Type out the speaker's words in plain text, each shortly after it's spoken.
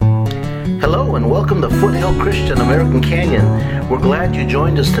Hello and welcome to Foothill Christian American Canyon. We're glad you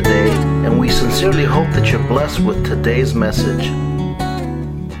joined us today, and we sincerely hope that you're blessed with today's message.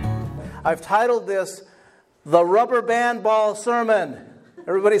 I've titled this, The Rubber Band Ball Sermon.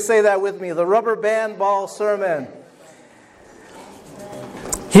 Everybody say that with me, the Rubber Band Ball Sermon.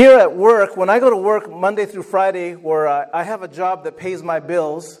 Here at work, when I go to work Monday through Friday, where I have a job that pays my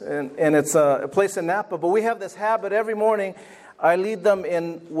bills, and it's a place in Napa, but we have this habit every morning. I lead them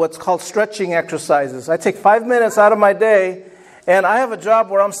in what's called stretching exercises. I take 5 minutes out of my day, and I have a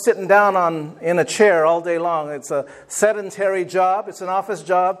job where I'm sitting down in a chair all day long. It's a sedentary job. It's an office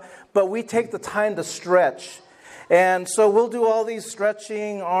job, but we take the time to stretch. And so we'll do all these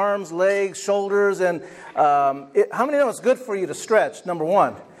stretching, arms, legs, shoulders, and how many know it's good for you to stretch, number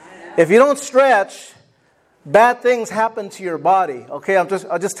one? If you don't stretch, bad things happen to your body. Okay,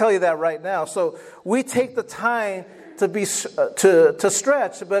 I'll just tell you that right now. So we take the time to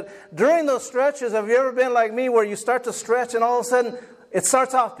stretch, but during those stretches, have you ever been like me where you start to stretch and all of a sudden it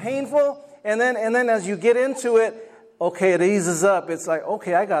starts off painful, and then as you get into it, okay, it eases up. It's like,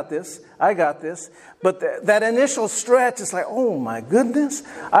 okay, I got this. But that initial stretch is like, oh my goodness,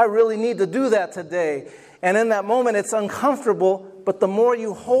 I really need to do that today. And in that moment, it's uncomfortable, but the more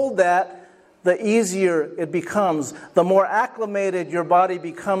you hold that, the easier it becomes. The more acclimated your body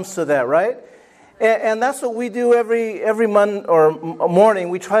becomes to that, right? And that's what we do every Monday or morning.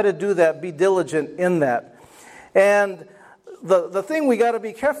 We try to do that, be diligent in that. And the thing we got to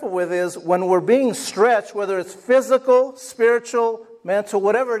be careful with is when we're being stretched, whether it's physical, spiritual, mental,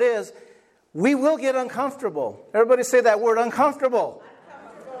 whatever it is, we will get uncomfortable. Everybody say that word, uncomfortable.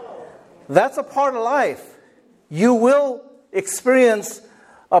 That's a part of life. You will experience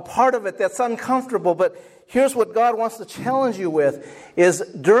a part of it that's uncomfortable, but here's what God wants to challenge you with, is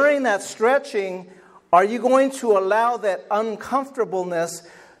during that stretching, are you going to allow that uncomfortableness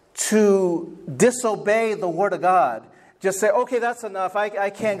to disobey the Word of God? Just say, okay, that's enough. I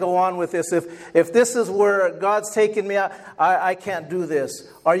can't go on with this. If this is where God's taking me, I can't do this.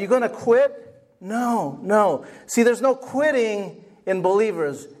 Are you going to quit? No. See, there's no quitting in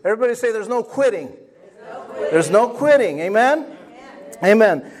believers. Everybody say there's no quitting. There's no quitting. Amen?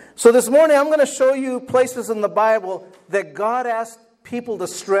 Amen. So this morning I'm going to show you places in the Bible that God asked people to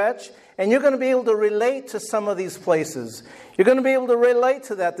stretch, and you're going to be able to relate to some of these places. You're going to be able to relate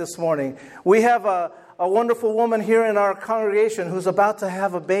to that this morning. We have a wonderful woman here in our congregation who's about to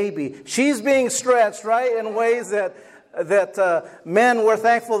have a baby. She's being stretched, right, in ways that men, we're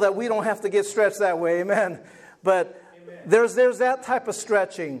thankful that we don't have to get stretched that way. Amen. But there's that type of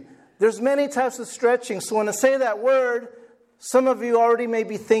stretching. There's many types of stretching. So when I say that word, some of you already may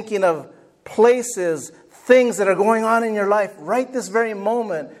be thinking of places, things that are going on in your life right this very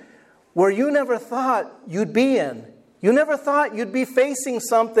moment where you never thought you'd be in. You never thought you'd be facing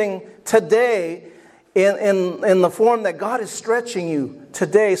something today in the form that God is stretching you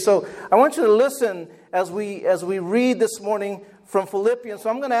today. So I want you to listen as we read this morning from Philippians.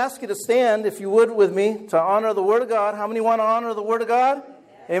 So I'm going to ask you to stand, if you would, with me to honor the Word of God. How many want to honor the Word of God?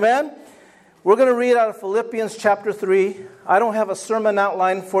 Amen? We're going to read out of Philippians chapter 3. I don't have a sermon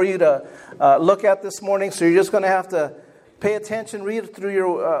outline for you to look at this morning, so you're just going to have to pay attention, read it through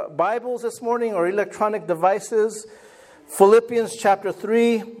your Bibles this morning or electronic devices. Philippians chapter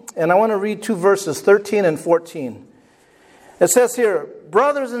 3, and I want to read 2 verses, 13 and 14. It says here,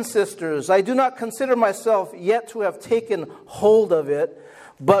 brothers and sisters, I do not consider myself yet to have taken hold of it,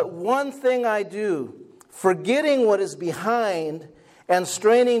 but one thing I do, forgetting what is behind and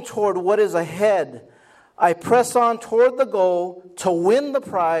straining toward what is ahead, I press on toward the goal to win the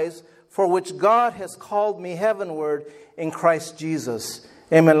prize for which God has called me heavenward in Christ Jesus.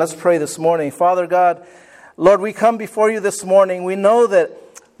 Amen. Let's pray this morning. Father God, Lord, we come before you this morning. We know that,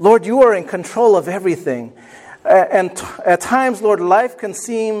 Lord, you are in control of everything. And at times, Lord, life can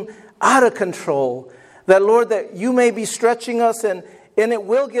seem out of control. That, Lord, that you may be stretching us and it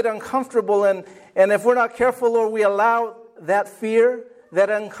will get uncomfortable. And if we're not careful, Lord, we allow that fear, that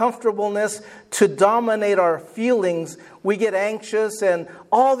uncomfortableness to dominate our feelings. We get anxious and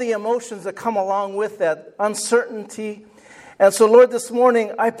all the emotions that come along with that, uncertainty. And so, Lord, this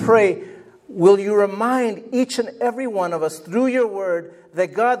morning, I pray, will you remind each and every one of us through your word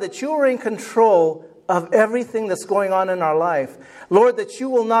that, God, that you are in control of everything that's going on in our life. Lord, that you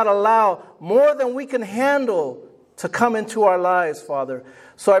will not allow more than we can handle to come into our lives, Father.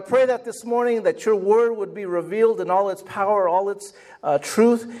 So I pray that this morning that your word would be revealed in all its power, all its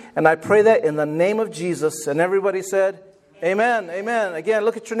truth. And I pray that in the name of Jesus. And everybody said, amen, amen. Again,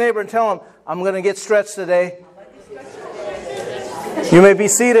 look at your neighbor and tell him, I'm going to get stretched today. You may be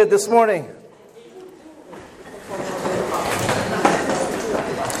seated this morning.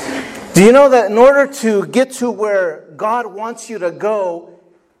 Do you know that in order to get to where God wants you to go,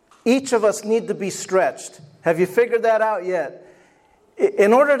 each of us need to be stretched? Have you figured that out yet?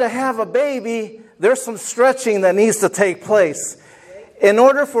 In order to have a baby, there's some stretching that needs to take place. In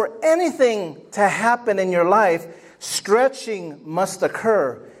order for anything to happen in your life, stretching must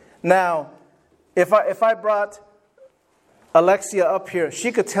occur. Now, if I brought Alexia up here,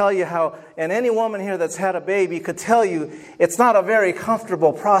 she could tell you how, and any woman here that's had a baby could tell you, it's not a very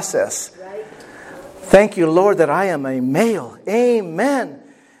comfortable process. Right. Thank you, Lord, that I am a male. Amen.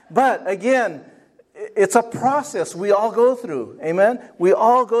 But again, it's a process we all go through. Amen. We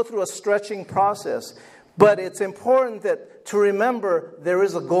all go through a stretching process. But it's important that to remember there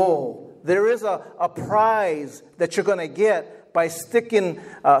is a goal. There is a prize that you're going to get by sticking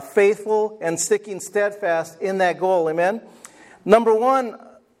faithful and sticking steadfast in that goal. Amen. Number one,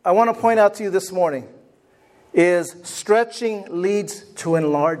 I want to point out to you this morning is stretching leads to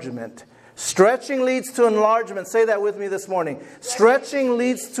enlargement. Stretching leads to enlargement. Say that with me this morning. Stretching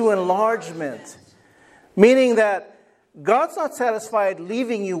leads to enlargement. Meaning that God's not satisfied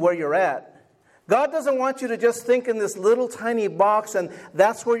leaving you where you're at. God doesn't want you to just think in this little tiny box and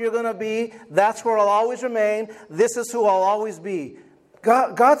that's where you're going to be. That's where I'll always remain. This is who I'll always be.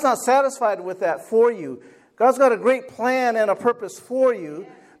 God's not satisfied with that for you. God's got a great plan and a purpose for you,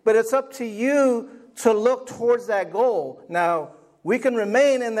 but it's up to you to look towards that goal. Now, we can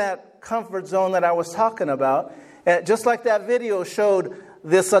remain in that comfort zone that I was talking about. Just like that video showed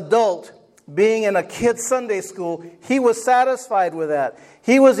this adult being in a kid's Sunday school, he was satisfied with that.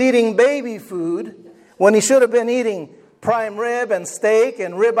 He was eating baby food when he should have been eating prime rib and steak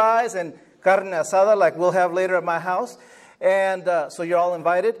and ribeyes and carne asada like we'll have later at my house. And so you're all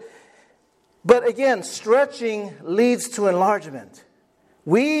invited. But again, stretching leads to enlargement.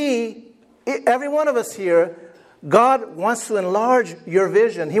 Every one of us here, God wants to enlarge your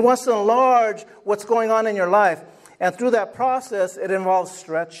vision. He wants to enlarge what's going on in your life. And through that process, it involves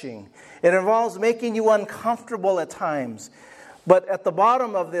stretching. It involves making you uncomfortable at times. But at the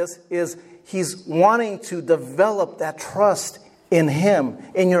bottom of this is He's wanting to develop that trust in Him,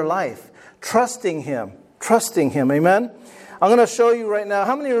 in your life. Trusting Him. Amen? I'm going to show you right now.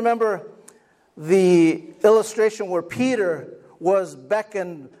 How many remember the illustration where Peter was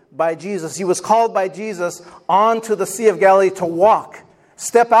beckoned by Jesus? He was called by Jesus onto the Sea of Galilee to walk.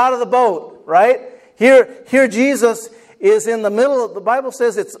 Step out of the boat, right? Here Jesus is in the middle of, the Bible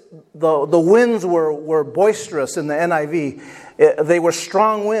says it's the winds were boisterous in the NIV. They were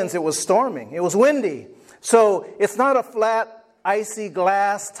strong winds. It was storming. It was windy. So it's not a flat, icy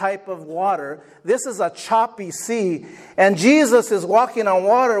glass type of water. This is a choppy sea. And Jesus is walking on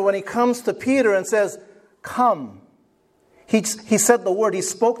water when He comes to Peter and says, come. He said the word. He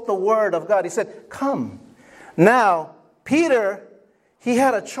spoke the word of God. He said, come. Now, Peter, he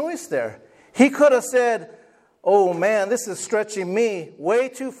had a choice there. He could have said, oh man, this is stretching me way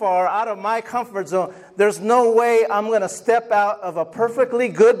too far out of my comfort zone. There's no way I'm going to step out of a perfectly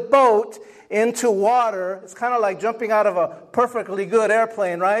good boat into water. It's kind of like jumping out of a perfectly good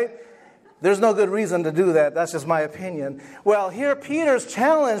airplane, right? There's no good reason to do that. That's just my opinion. Well, here Peter's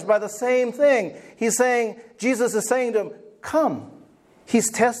challenged by the same thing. Jesus is saying to him, come. He's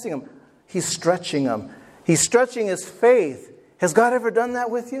testing him. He's stretching him. He's stretching his faith. Has God ever done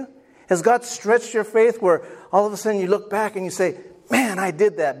that with you? Has God stretched your faith where all of a sudden you look back and you say, man, I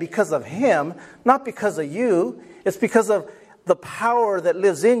did that because of Him, not because of you. It's because of the power that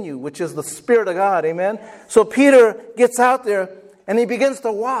lives in you, which is the Spirit of God. Amen? So Peter gets out there and he begins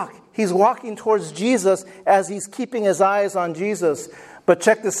to walk. He's walking towards Jesus as he's keeping his eyes on Jesus. But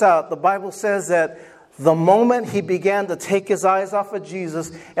check this out. The Bible says that the moment he began to take his eyes off of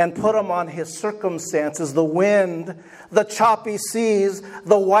Jesus and put them on his circumstances, the wind, the choppy seas,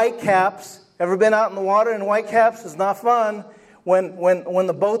 the whitecaps. Ever been out in the water in whitecaps? It's not fun. When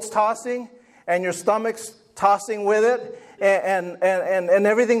the boat's tossing and your stomach's tossing with it and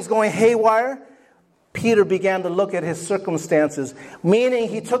everything's going haywire. Peter began to look at his circumstances, meaning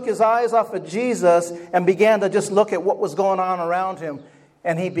he took his eyes off of Jesus and began to just look at what was going on around him.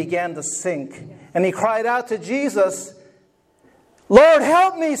 And he began to sink. And he cried out to Jesus, Lord,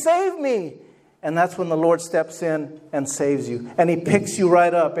 help me, save me. And that's when the Lord steps in and saves you. And He picks you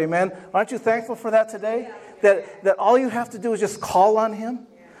right up. Amen? Aren't you thankful for that today? That all you have to do is just call on Him?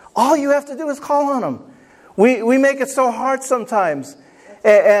 All you have to do is call on Him. We make it so hard sometimes.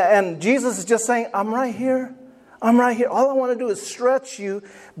 And Jesus is just saying, I'm right here. I'm right here. All I want to do is stretch you,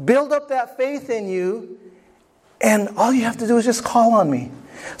 build up that faith in you, and all you have to do is just call on me.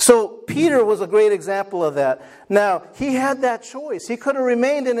 So Peter was a great example of that. Now, he had that choice. He could have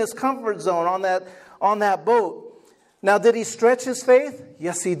remained in his comfort zone on that boat. Now, did he stretch his faith?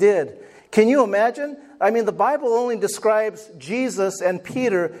 Yes, he did. Can you imagine? I mean, the Bible only describes Jesus and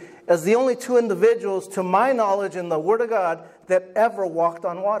Peter as the only two individuals, to my knowledge in the Word of God, that ever walked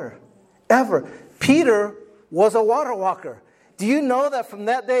on water. Ever. Peter was a water walker. Do you know that from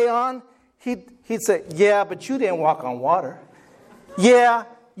that day on, he'd say, yeah, but you didn't walk on water. Yeah,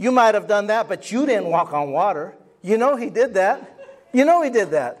 you might have done that, but you didn't walk on water. You know he did that. You know he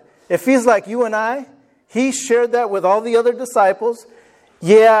did that. If he's like you and I, he shared that with all the other disciples.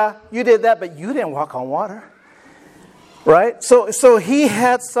 Yeah, you did that, but you didn't walk on water. Right? So he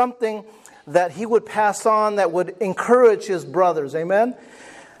had something that he would pass on that would encourage his brothers. Amen?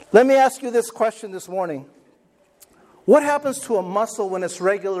 Let me ask you this question this morning. What happens to a muscle when it's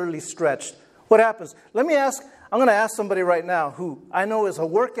regularly stretched? What happens? I'm going to ask somebody right now who I know is a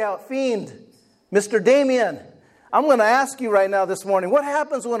workout fiend, Mr. Damien. I'm going to ask you right now this morning, what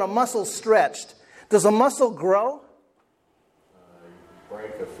happens when a muscle's stretched? Does a muscle grow? You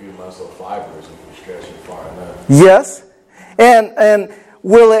break a few muscle fibers if you stretch it far enough. Yes. And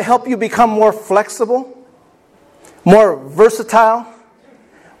will it help you become more flexible, more versatile,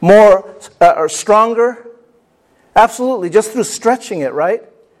 more or stronger? Absolutely, just through stretching it, right?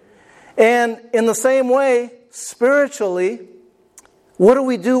 And in the same way, spiritually, what do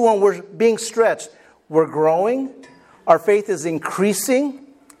we do when we're being stretched? We're growing. Our faith is increasing.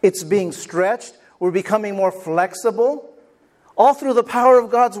 It's being stretched. We're becoming more flexible. All through the power of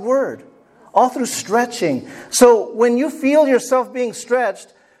God's Word. All through stretching. So when you feel yourself being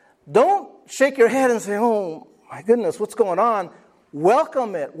stretched, don't shake your head and say, oh my goodness, what's going on?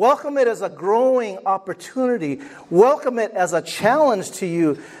 Welcome it. Welcome it as a growing opportunity. Welcome it as a challenge to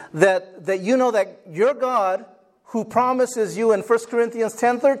you that you know that your God, who promises you in 1 Corinthians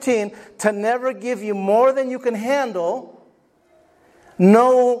 10:13 to never give you more than you can handle,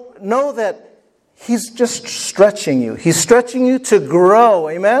 know that He's just stretching you. He's stretching you to grow.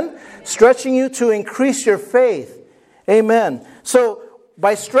 Amen? Stretching you to increase your faith. Amen. So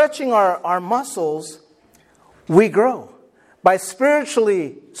by stretching our muscles, we grow. By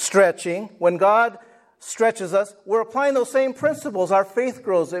spiritually stretching, when God stretches us, we're applying those same principles. Our faith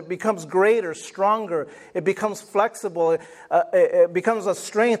grows. It becomes greater, stronger. It becomes flexible. It becomes a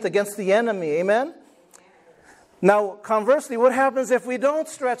strength against the enemy. Amen? Now, conversely, what happens if we don't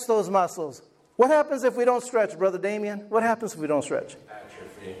stretch those muscles? What happens if we don't stretch, Brother Damien? What happens if we don't stretch?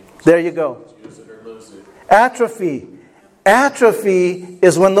 Atrophy. There you go. Use it or lose it. Atrophy. Atrophy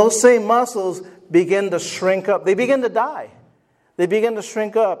is when those same muscles begin to shrink up. They begin to die. They begin to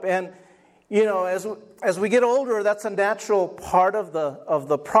shrink up. And, you know, as we get older, that's a natural part of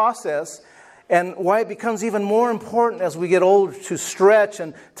the process. And why it becomes even more important as we get older to stretch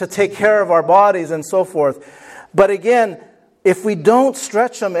and to take care of our bodies and so forth. But again, if we don't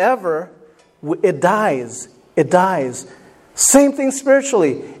stretch them ever, it dies. It dies. Same thing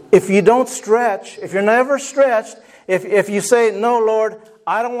spiritually. If you don't stretch, if you're never stretched, if you say, no, Lord,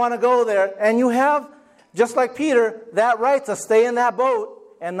 I don't want to go there, and you have, just like Peter, that right to stay in that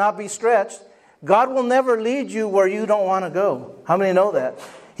boat and not be stretched, God will never lead you where you don't want to go. How many know that?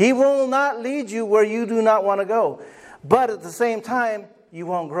 He will not lead you where you do not want to go. But at the same time, you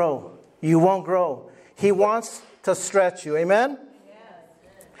won't grow. You won't grow. He wants to stretch you. Amen?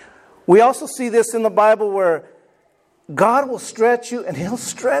 We also see this in the Bible where God will stretch you, and He'll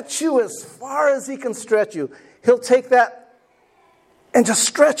stretch you as far as He can stretch you. He'll take that and just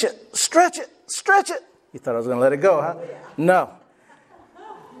stretch it, stretch it, stretch it. You thought I was going to let it go, huh? No.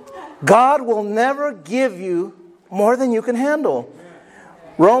 God will never give you more than you can handle.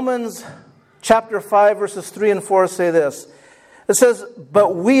 Romans chapter 5 verses 3 and 4 say this. It says,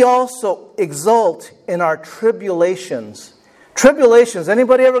 but we also exult in our tribulations. Tribulations.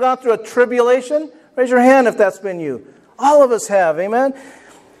 Anybody ever gone through a tribulation? Raise your hand if that's been you. All of us have. Amen?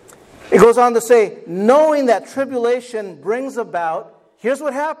 It goes on to say, knowing that tribulation brings about, here's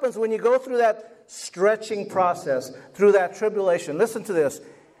what happens when you go through that stretching process, through that tribulation. Listen to this.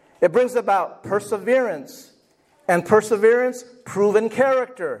 It brings about perseverance. And perseverance, proven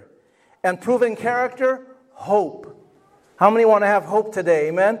character. And proven character, hope. How many want to have hope today?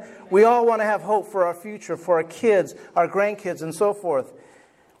 Amen? We all want to have hope for our future, for our kids, our grandkids, and so forth.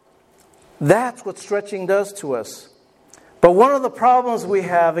 That's what stretching does to us. But one of the problems we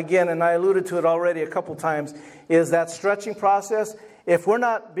have, again, and I alluded to it already a couple times, is that stretching process. If we're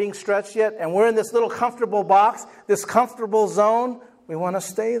not being stretched yet, and we're in this little comfortable box, this comfortable zone, we want to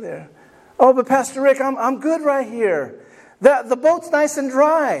stay there. Oh, but Pastor Rick, I'm good right here. The boat's nice and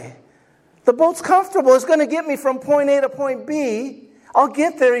dry. The boat's comfortable. It's going to get me from point A to point B. I'll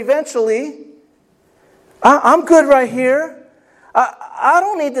get there eventually. I'm good right here. I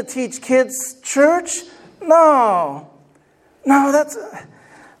don't need to teach kids church. No. no,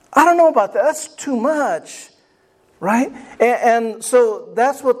 I don't know about that. That's too much, right? And so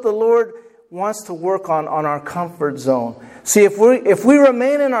that's what the Lord wants to work on our comfort zone. See, if we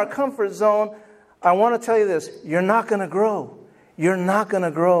remain in our comfort zone, I want to tell you this, you're not going to grow. You're not going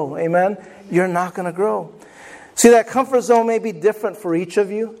to grow. Amen? You're not going to grow. See, that comfort zone may be different for each of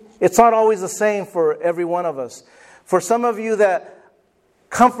you. It's not always the same for every one of us. For some of you, that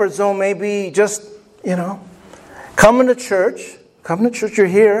comfort zone may be just, coming to church, you're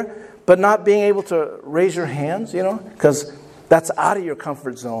here, but not being able to raise your hands, because that's out of your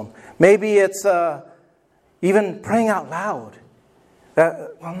comfort zone. Maybe it's even praying out loud.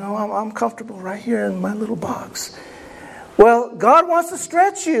 I'm comfortable right here in my little box. Well, God wants to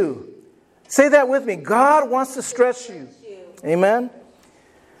stretch you. Say that with me. God wants to stretch you. Amen?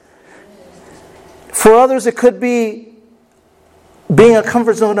 For others, it could be being a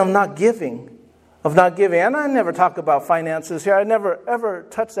comfort zone of not giving. And I never talk about finances here. I never, ever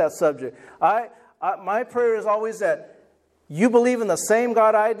touch that subject. My prayer is always that you believe in the same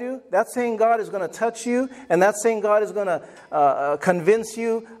God I do. That same God is going to touch you. And that same God is going to convince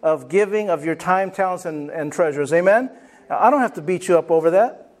you of giving of your time, talents, and treasures. Amen? Now, I don't have to beat you up over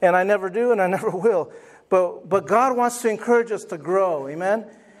that. And I never do, and I never will. But God wants to encourage us to grow. Amen?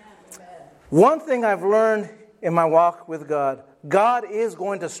 One thing I've learned in my walk with God, God is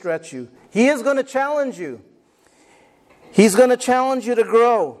going to stretch you. He is going to challenge you. He's going to challenge you to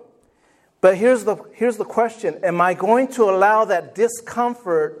grow. But here's the question. Am I going to allow that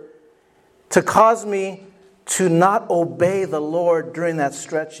discomfort to cause me to not obey the Lord during that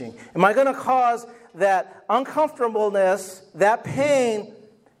stretching? Am I going to cause that uncomfortableness, that pain,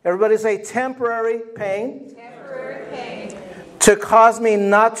 everybody say temporary pain, to cause me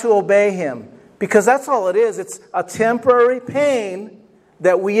not to obey Him? Because that's all it is. It's a temporary pain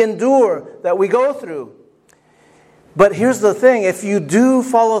that we endure, that we go through. But here's the thing. If you do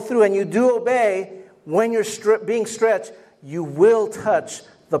follow through and you do obey, when you're being stretched, you will touch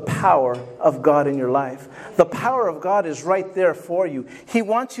the power of God in your life. The power of God is right there for you. He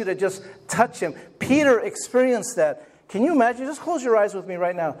wants you to just touch Him. Peter experienced that. Can you imagine? Just close your eyes with me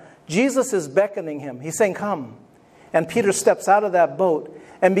right now. Jesus is beckoning him. He's saying, come. And Peter steps out of that boat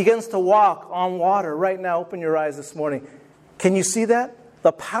and begins to walk on water. Right now, open your eyes this morning. Can you see that?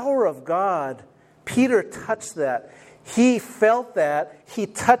 The power of God. Peter touched that. He felt that. He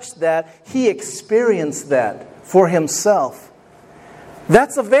touched that. He experienced that for himself.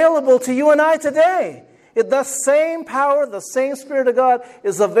 That's available to you and I today. The same power, the same Spirit of God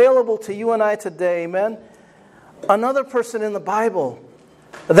is available to you and I today. Amen? Another person in the Bible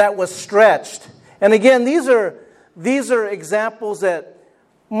that was stretched. And again, these are examples that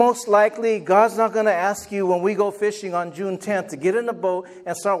most likely God's not going to ask you when we go fishing on June 10th to get in a boat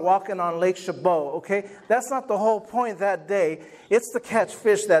and start walking on Lake Chabot, okay? That's not the whole point that day. It's to catch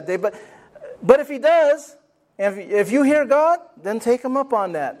fish that day. But if He does, if you hear God, then take Him up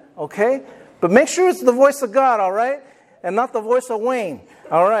on that, okay? But make sure it's the voice of God, all right? And not the voice of Wayne,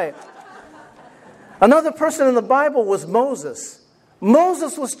 all right? Another person in the Bible was Moses.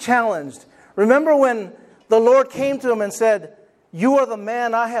 Moses was challenged. Remember when the Lord came to him and said, "You are the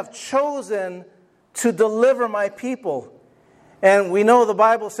man I have chosen to deliver my people." And we know the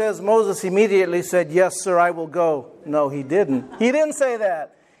Bible says Moses immediately said, "Yes, sir, I will go." No, he didn't. He didn't say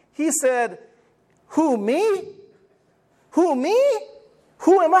that. He said, "Who, me? Who, me?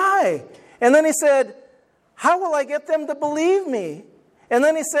 Who am I?" And then he said, "How will I get them to believe me?" And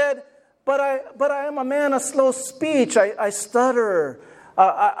then he said, But I am a man of slow speech. I stutter.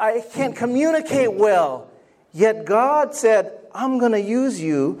 I can't communicate well. Yet God said, I'm going to use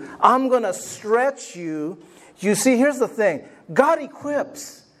you. I'm going to stretch you. You see, here's the thing. God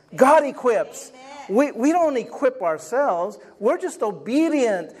equips. God equips. We don't equip ourselves. We're just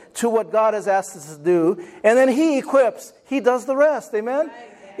obedient to what God has asked us to do. And then He equips. He does the rest. Amen?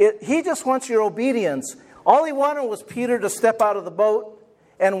 He just wants your obedience. All He wanted was Peter to step out of the boat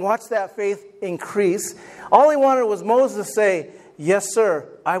and watch that faith increase. All He wanted was Moses to say, "Yes, sir,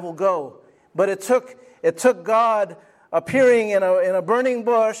 I will go." But it took God appearing in a burning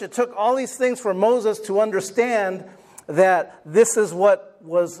bush. It took all these things for Moses to understand that this is what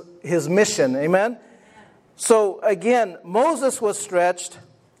was his mission. Amen? So again, Moses was stretched.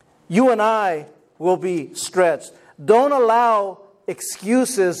 You and I will be stretched. Don't allow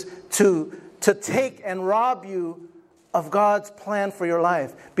excuses to take and rob you of God's plan for your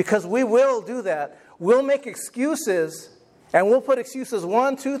life. Because we will do that. We'll make excuses, and we'll put excuses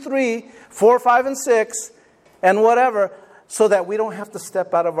 1, 2, 3, 4, 5, and 6, and whatever, so that we don't have to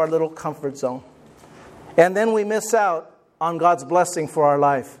step out of our little comfort zone. And then we miss out on God's blessing for our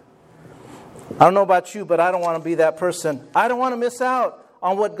life. I don't know about you, but I don't want to be that person. I don't want to miss out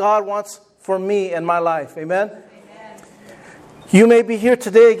on what God wants for me and my life. Amen? Amen. You may be here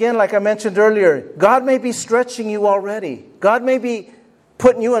today again, like I mentioned earlier. God may be stretching you already. God may be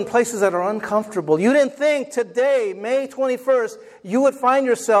putting you in places that are uncomfortable. You didn't think today, May 21st, you would find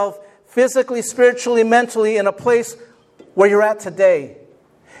yourself physically, spiritually, mentally in a place where you're at today.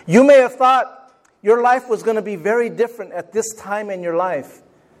 You may have thought your life was going to be very different at this time in your life.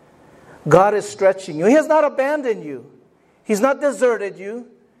 God is stretching you. He has not abandoned you. He's not deserted you.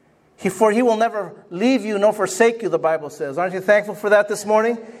 For He will never leave you nor forsake you, the Bible says. Aren't you thankful for that this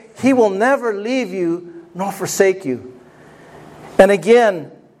morning? He will never leave you nor forsake you. And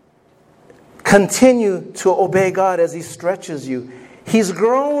again, continue to obey God as He stretches you. He's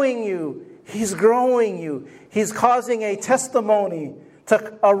growing you. He's growing you. He's causing a testimony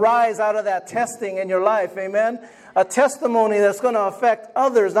to arise out of that testing in your life. Amen? A testimony that's going to affect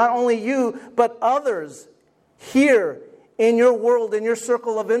others, not only you, but others here in your world, in your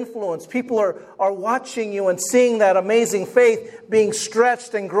circle of influence. People are watching you and seeing that amazing faith being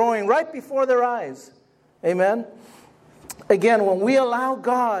stretched and growing right before their eyes. Amen? Again, when we allow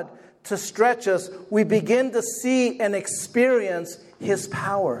God to stretch us, we begin to see and experience His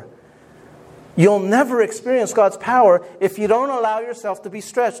power. You'll never experience God's power if you don't allow yourself to be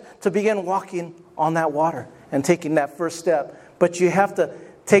stretched, to begin walking on that water and taking that first step. But you have to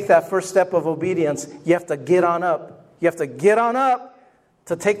take that first step of obedience. You have to get on up. You have to get on up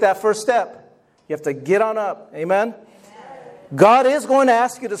to take that first step. You have to get on up. Amen? God is going to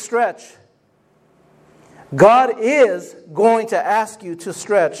ask you to stretch. God is going to ask you to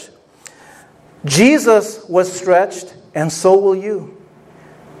stretch. Jesus was stretched, and so will you.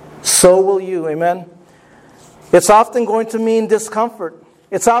 So will you. Amen? It's often going to mean discomfort.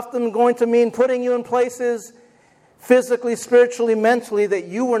 It's often going to mean putting you in places physically, spiritually, mentally that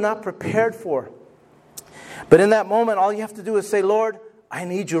you were not prepared for. But in that moment, all you have to do is say, Lord, I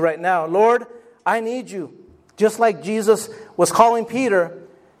need you right now. Lord, I need you. Just like Jesus was calling Peter,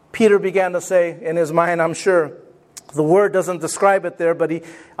 Peter began to say in his mind, I'm sure, the word doesn't describe it there, but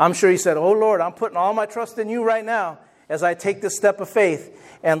I'm sure he said, oh Lord, I'm putting all my trust in you right now as I take this step of faith.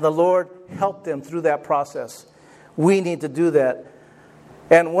 And the Lord helped him through that process. We need to do that.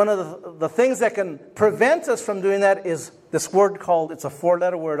 And one of the things that can prevent us from doing that is this word called, it's a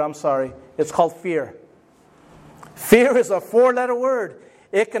 4-letter word, I'm sorry. It's called fear. Fear is a 4-letter word.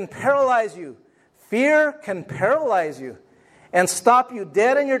 It can paralyze you. Fear can paralyze you and stop you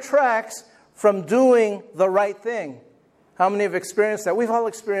dead in your tracks from doing the right thing. How many have experienced that? We've all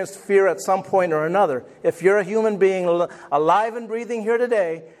experienced fear at some point or another. If you're a human being alive and breathing here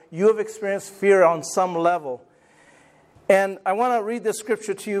today, you have experienced fear on some level. And I want to read this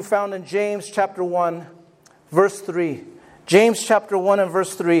scripture to you found in James chapter 1, verse 3. James chapter 1 and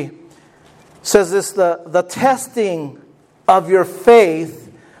verse 3 says this, the testing of your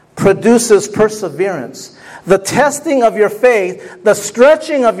faith produces perseverance. The testing of your faith, the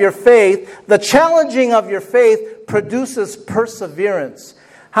stretching of your faith, the challenging of your faith produces perseverance.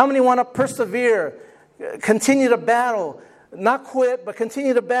 How many want to persevere? Continue to battle. Not quit, but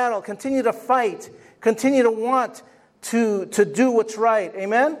continue to battle. Continue to fight. Continue to want to do what's right.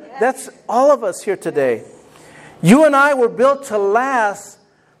 Amen? Yes. That's all of us here today. You and I were built to last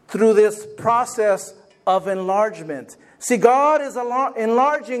through this process of enlargement. See, God is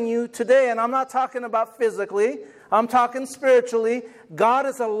enlarging you today, and I'm not talking about physically. I'm talking spiritually. God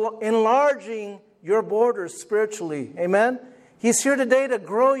is enlarging your borders spiritually. Amen? He's here today to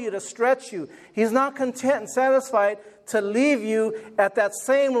grow you, to stretch you. He's not content and satisfied to leave you at that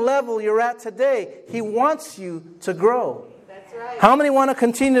same level you're at today. He wants you to grow. That's right. How many want to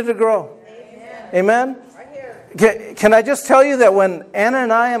continue to grow? Amen? Amen? Right here. Can I just tell you that when Anna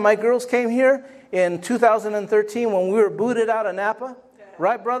and I and my girls came here, in 2013, when we were booted out of Napa,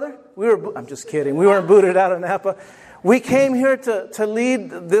 right, brother? I'm just kidding. We weren't booted out of Napa. We came here to lead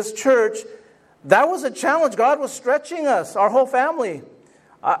this church. That was a challenge. God was stretching us, our whole family.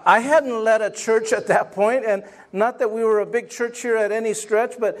 I hadn't led a church at that point, and not that we were a big church here at any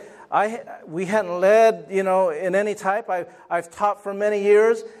stretch, but we hadn't led, in any type. I've taught for many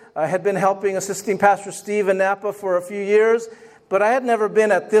years. I had been assisting Pastor Steve in Napa for a few years. But I had never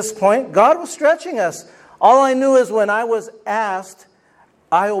been at this point. God was stretching us. All I knew is when I was asked,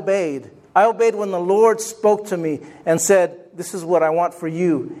 I obeyed. I obeyed when the Lord spoke to me and said, this is what I want for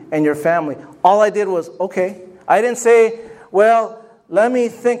you and your family. All I did was, okay. I didn't say, well, let me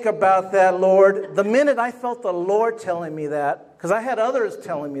think about that, Lord. The minute I felt the Lord telling me that, because I had others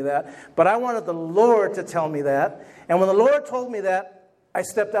telling me that, but I wanted the Lord to tell me that. And when the Lord told me that, I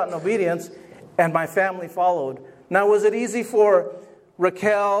stepped out in obedience and my family followed. Now, was it easy for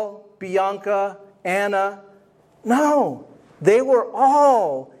Raquel, Bianca, Anna. No, they were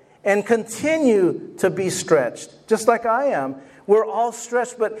all and continue to be stretched, just like I am. We're all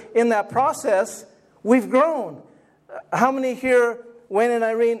stretched, but in that process, we've grown. How many here, Wayne and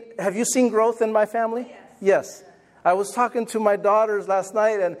Irene, have you seen growth in my family? Yes. I was talking to my daughters last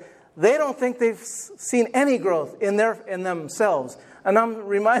night, and they don't think they've seen any growth in themselves. And I'm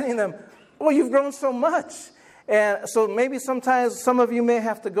reminding them, well, you've grown so much. And so maybe sometimes some of you may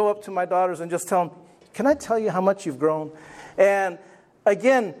have to go up to my daughters and just tell them, can I tell you how much you've grown? And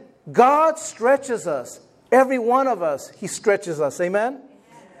again, God stretches us. Every one of us, He stretches us. Amen?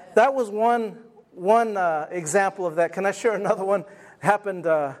 That was one example of that. Can I share another one? Happened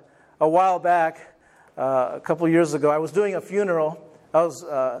a while back, a couple years ago. I was doing a funeral. I was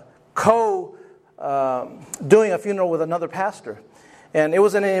doing a funeral with another pastor. And it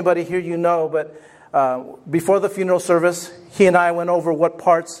wasn't anybody here you know, but before the funeral service, he and I went over what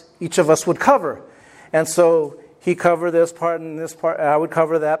parts each of us would cover. And so he covered this part and this part, I would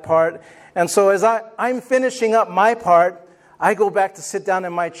cover that part. And so as I'm finishing up my part, I go back to sit down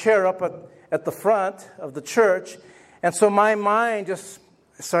in my chair up at the front of the church. And so my mind just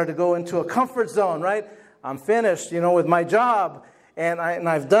started to go into a comfort zone, right? I'm finished, with my job. And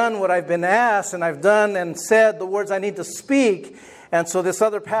I've done what I've been asked, and I've done and said the words I need to speak. And so this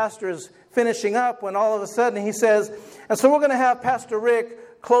other pastor is finishing up when all of a sudden he says, and so we're going to have Pastor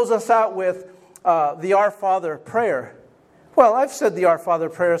Rick close us out with the Our Father prayer. Well, I've said the Our Father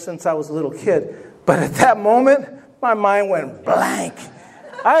prayer since I was a little kid. But at that moment, my mind went blank.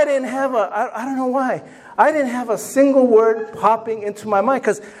 I didn't have I don't know why. I didn't have a single word popping into my mind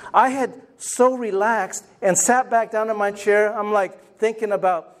because I had so relaxed and sat back down in my chair. I'm like thinking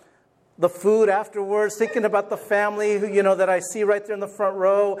about the food afterwards, thinking about the family that I see right there in the front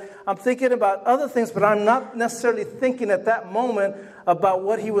row. I'm thinking about other things, but I'm not necessarily thinking at that moment about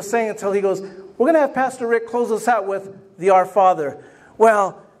what he was saying until he goes, we're going to have Pastor Rick close us out with the Our Father.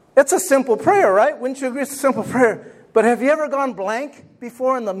 Well, it's a simple prayer, right? Wouldn't you agree it's a simple prayer? But have you ever gone blank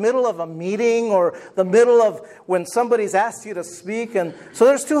before in the middle of a meeting or the middle of when somebody's asked you to speak? And so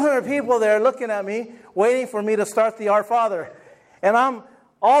there's 200 people there looking at me, waiting for me to start the Our Father. And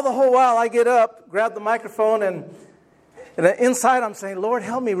all the whole while I get up, grab the microphone, and inside I'm saying, Lord,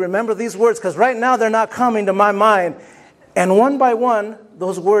 help me remember these words, because right now they're not coming to my mind. And one by one,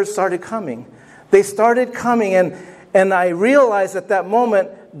 those words started coming. They started coming, and I realized at that moment,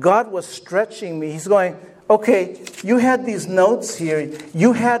 God was stretching me. He's going, okay, you had these notes here.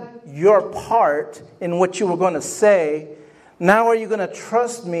 You had your part in what you were going to say. Now are you going to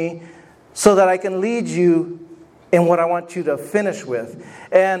trust me so that I can lead you in what I want you to finish with?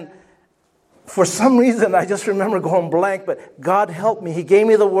 And for some reason, I just remember going blank, but God helped me. He gave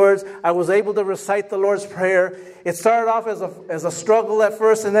me the words. I was able to recite the Lord's Prayer. It started off as a struggle at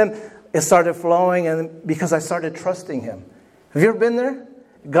first, and then it started flowing, and because I started trusting Him. Have you ever been there?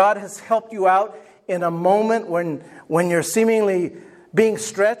 God has helped you out in a moment when you're seemingly being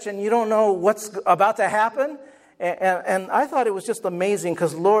stretched and you don't know what's about to happen. And I thought it was just amazing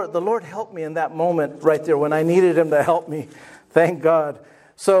because the Lord helped me in that moment right there when I needed Him to help me. Thank God.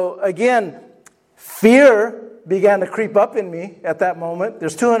 So again, fear began to creep up in me at that moment.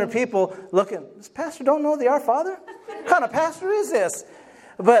 There's 200 people looking. This pastor don't know the Our Father? What kind of pastor is this?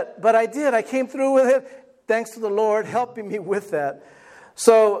 But I did. I came through with it. Thanks to the Lord helping me with that.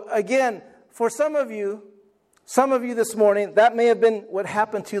 So again, for some of you this morning, that may have been what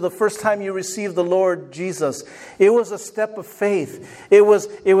happened to you the first time you received the Lord Jesus. It was a step of faith. It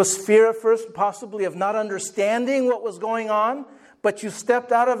was fear at first, possibly of not understanding what was going on, but you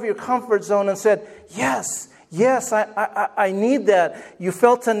stepped out of your comfort zone and said, yes, I need that. You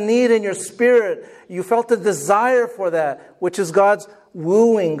felt a need in your spirit. You felt a desire for that, which is God's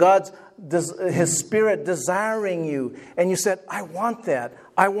wooing, His Spirit desiring you. And you said, I want that.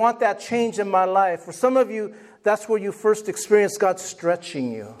 I want that change in my life. For some of you, that's where you first experienced God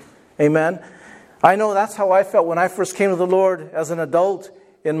stretching you. Amen? I know that's how I felt when I first came to the Lord as an adult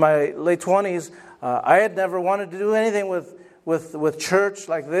in my late 20s. I had never wanted to do anything with church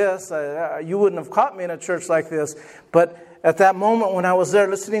like this. You wouldn't have caught me in a church like this. But at that moment when I was there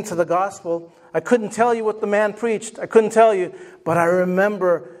listening to the gospel, I couldn't tell you what the man preached. I couldn't tell you. But I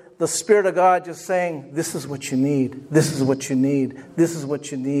remember the Spirit of God just saying, this is what you need. This is what you need. This is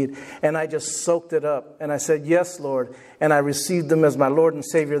what you need. And I just soaked it up. And I said, yes, Lord. And I received Him as my Lord and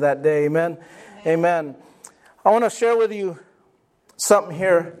Savior that day. Amen? Amen. I want to share with you something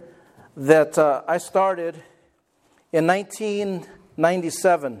here that I started in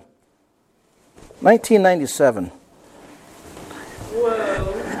 1997. 1997.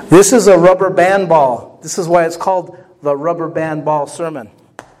 Whoa. This is a rubber band ball. This is why it's called the rubber band ball sermon.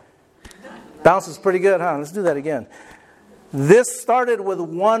 Bounces pretty good, huh? Let's do that again. This started with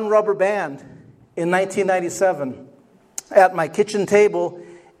one rubber band in 1997 at my kitchen table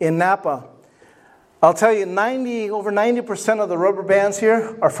in Napa. I'll tell you, over 90% of the rubber bands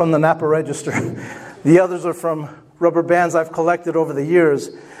here are from the Napa Register. The others are from rubber bands I've collected over the years.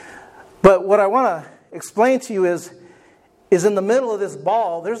 But what I want to explain to you is in the middle of this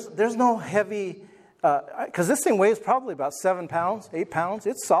ball, there's no heavy, because this thing weighs probably about 7 pounds, 8 pounds.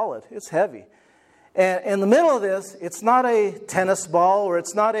 It's solid. It's heavy. And in the middle of this, it's not a tennis ball or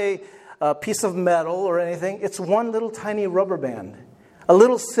it's not a piece of metal or anything. It's one little tiny rubber band. A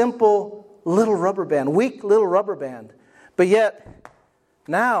little simple little rubber band, weak little rubber band. But yet,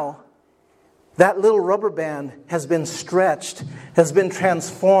 now, that little rubber band has been stretched, has been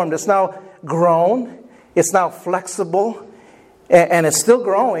transformed. It's now grown. It's now flexible. And it's still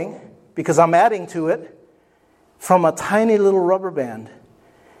growing because I'm adding to it from a tiny little rubber band.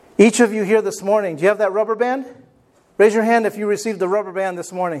 Each of you here this morning, do you have that rubber band? Raise your hand if you received the rubber band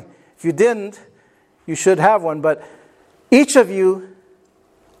this morning. If you didn't, you should have one. But each of you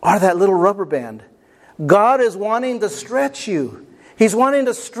are that little rubber band. God is wanting to stretch you. He's wanting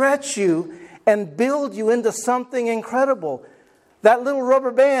to stretch you and build you into something incredible. That little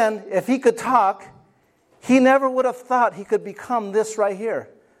rubber band, if he could talk, he never would have thought he could become this right here.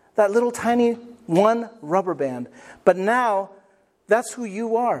 That little tiny one rubber band. But now, that's who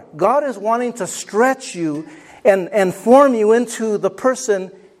you are. God is wanting to stretch you and form you into the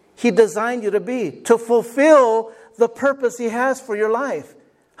person he designed you to be, to fulfill the purpose he has for your life.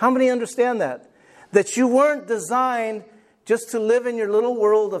 How many understand that? That you weren't designed just to live in your little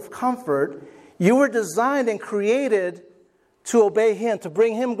world of comfort. You were designed and created to obey him, to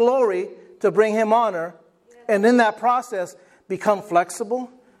bring him glory, to bring him honor, and in that process, become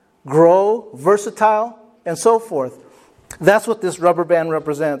flexible, grow, versatile, and so forth. That's what this rubber band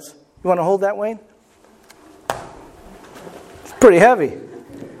represents. You want to hold that, Wayne? It's pretty heavy.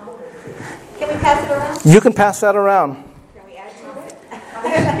 Can we pass it around? You can pass that around. Can we add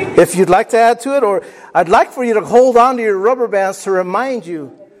to it? If you'd like to add to it, or I'd like for you to hold on to your rubber bands to remind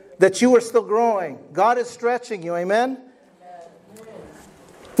you that you are still growing. God is stretching you. Amen?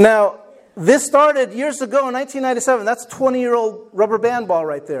 Now, this started years ago in 1997. That's a 20-year-old rubber band ball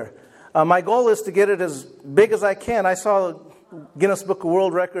right there. My goal is to get it as big as I can. I saw Guinness Book of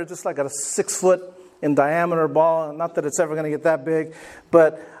World Records. It's like a 6-foot in diameter ball. Not that it's ever going to get that big,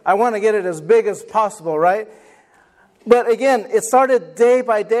 but I want to get it as big as possible, right? But again, it started day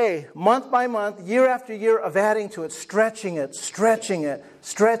by day, month by month, year after year of adding to it, stretching it, stretching it,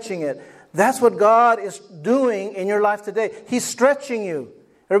 stretching it. That's what God is doing in your life today. He's stretching you.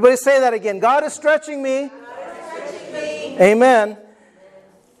 Everybody say that again. God is stretching me. God is stretching me. Amen.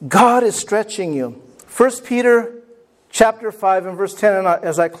 God is stretching you. 1 Peter chapter 5 and verse 10. And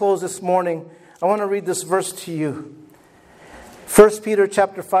as I close this morning, I want to read this verse to you. 1 Peter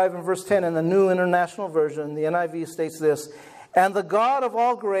chapter 5 and verse 10 in the New International Version, the NIV states this: "And the God of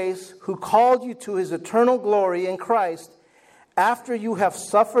all grace, who called you to his eternal glory in Christ, after you have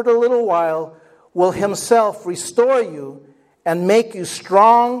suffered a little while, will himself restore you and make you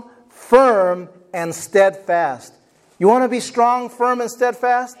strong, firm, and steadfast." You want to be strong, firm, and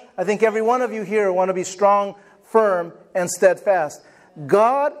steadfast? I think every one of you here want to be strong, firm, and steadfast.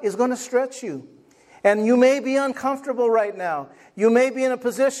 God is going to stretch you. And you may be uncomfortable right now. You may be in a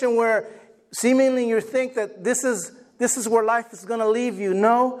position where seemingly you think that this is where life is going to leave you.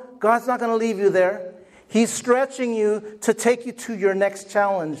 No, God's not going to leave you there. He's stretching you to take you to your next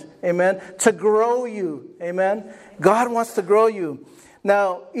challenge. Amen. To grow you. Amen. God wants to grow you.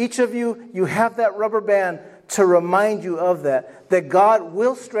 Now, each of you, you have that rubber band to remind you of that. That God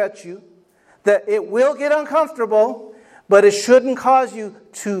will stretch you. That it will get uncomfortable, but it shouldn't cause you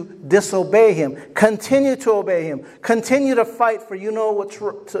to disobey him. Continue to obey him. Continue to fight for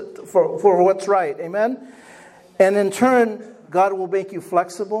for what's right. Amen? And in turn, God will make you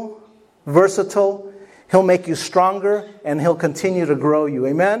flexible, versatile. He'll make you stronger, and he'll continue to grow you.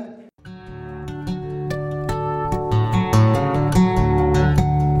 Amen?